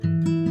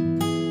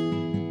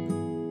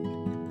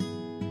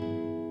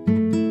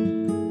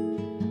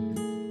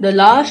The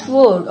Last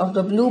Word of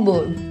the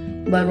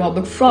Bluebird by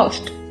Robert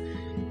Frost.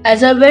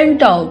 As I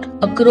went out,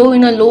 a crow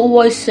in a low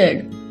voice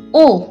said,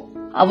 "Oh,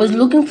 I was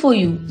looking for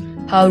you.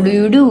 How do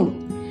you do?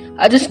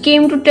 I just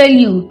came to tell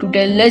you to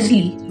tell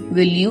Leslie,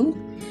 will you,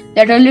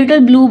 that a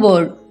little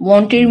bluebird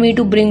wanted me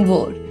to bring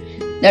word,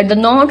 that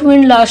the north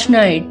wind last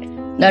night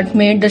that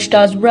made the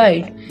stars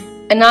bright,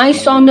 and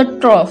ice on the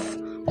trough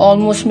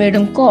almost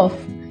made him cough.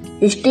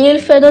 His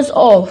tail feathers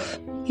off,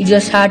 he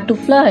just had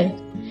to fly.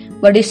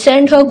 But he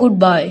sent her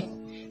goodbye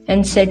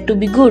and said to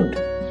be good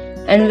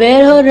and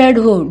wear her red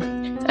hood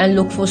and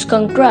look for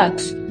skunk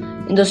tracks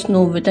in the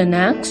snow with an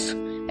axe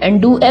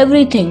and do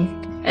everything,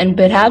 and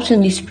perhaps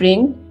in the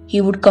spring he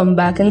would come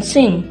back and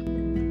sing."